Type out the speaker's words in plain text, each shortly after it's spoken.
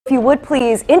if you would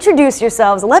please introduce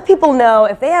yourselves, let people know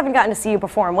if they haven't gotten to see you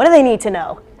perform, what do they need to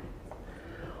know?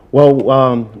 Well,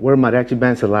 we're Mariachi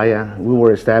band Zelaya. We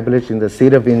were established in the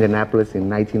city of Indianapolis in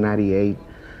 1998.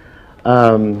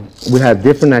 We have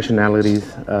different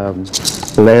nationalities.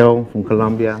 Leo from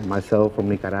Colombia, myself from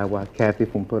Nicaragua, Kathy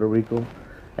from Puerto Rico,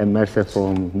 and Mercer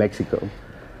from Mexico.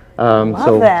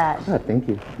 Love that. Thank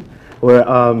you.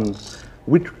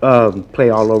 We play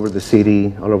all over the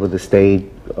city, all over the state,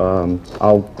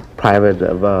 all private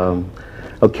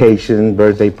occasions,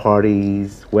 birthday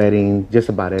parties, weddings, just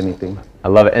about anything. I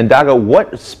love it. And Dago,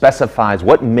 what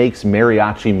makes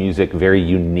mariachi music very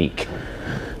unique?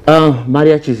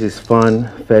 Mariachis is fun,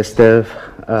 festive,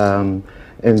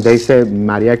 and they say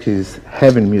mariachi is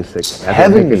heaven music.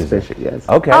 Heaven music? Special, yes.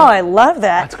 Okay. Oh, I love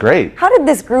that. That's great. How did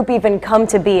this group even come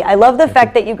to be? I love the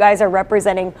fact that you guys are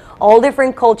representing all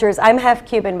different cultures. I'm half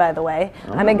Cuban, by the way.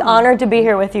 I'm honored to be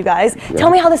here with you guys. Yeah.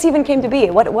 Tell me how this even came to be.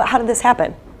 How did this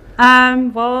happen?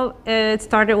 Well, it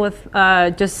started with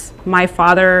just my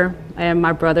father and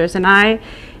my brothers and I,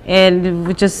 and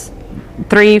with just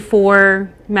 3-4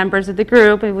 members of the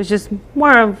group. It was just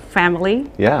more of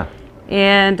family. Yeah.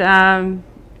 And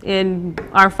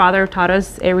our father taught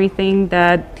us everything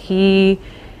that he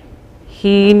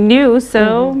knew,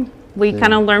 so we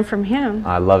kind of learned from him.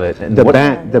 I love it. And the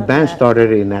band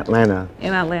started in Atlanta.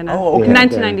 In Atlanta. Oh, okay. In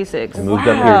 1996. We moved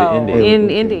up here to Indy. In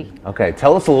Indy. Okay,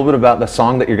 tell us a little bit about the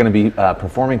song that you're going to be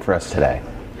performing for us today.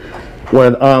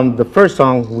 Well, the first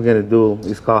song we're going to do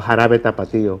is called Jarabe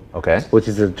Tapatío, okay, which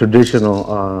is a traditional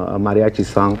mariachi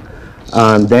song.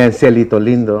 Then Cielito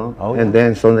Lindo, and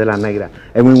then Son de la Negra.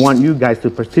 And we want you guys to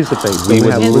participate. We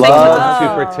would love to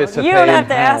participate. You don't have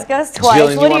to ask us twice.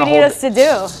 Jillian, what do you need us to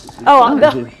do? Oh,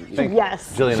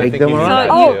 yes. Jillian, I think you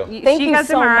need thank you got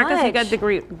so the maracas, much. you got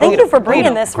the Thank you for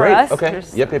bringing this for us. Okay,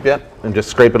 yep. And just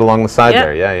scrape it along the side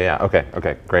there. Yeah.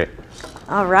 Okay, great.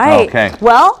 All right. Okay.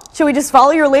 Well, should we just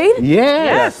follow your lead?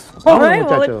 Yes. All right,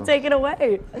 well, let's take it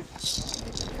away.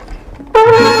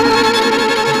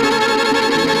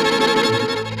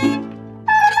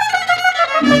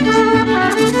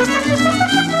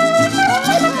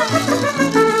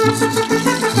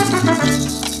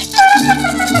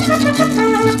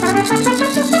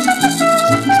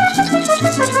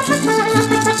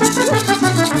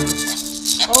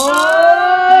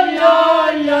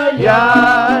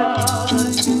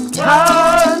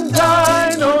 Canta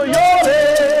y no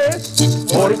llores,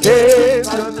 porque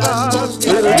cantas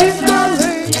que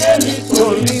bríndale cielito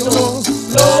lindo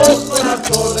los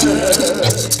corazones.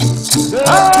 De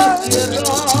la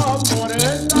tierra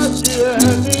morena,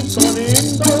 cielito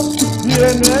lindo,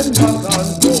 vienen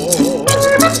bajando.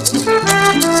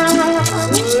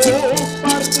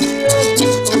 Partidos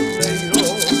sus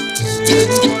costeros,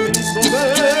 cielito lindo de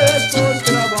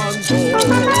contrabando.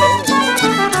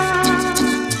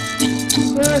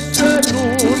 Ese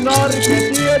lunar que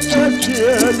tiene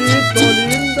cielito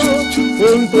lindo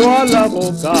junto a la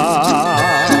boca,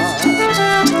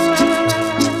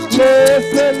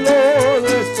 déselo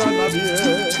de sana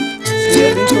bien,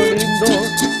 cielito lindo,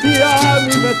 y a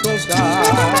mí me toca.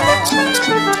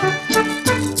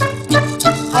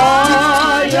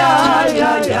 Ay, ay,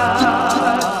 ay,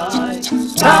 ay,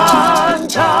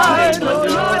 canta y no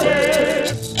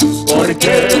llores,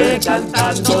 porque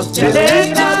cantando se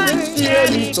alegran,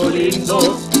 cielito lindo,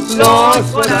 los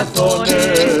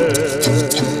corazones.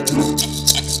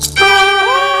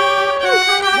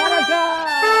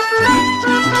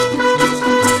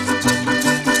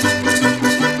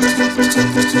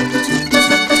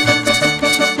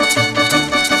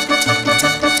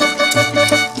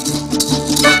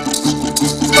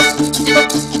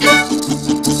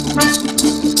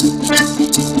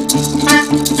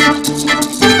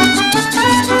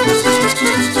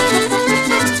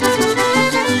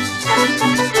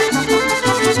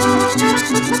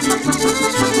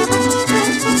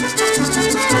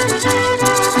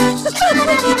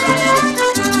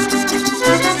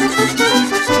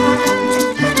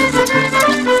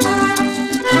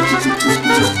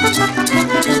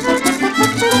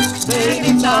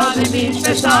 Negrita de mis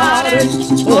pesares,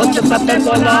 vos te estás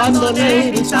perdonando,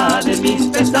 negrita de mis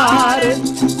pesares,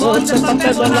 vos te estás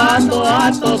perdonando,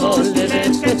 a todos le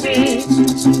ves que sí,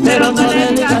 pero no le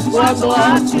digas cuando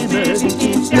así me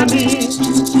dijiste a mí,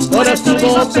 por eso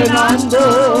estuvo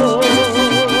penando.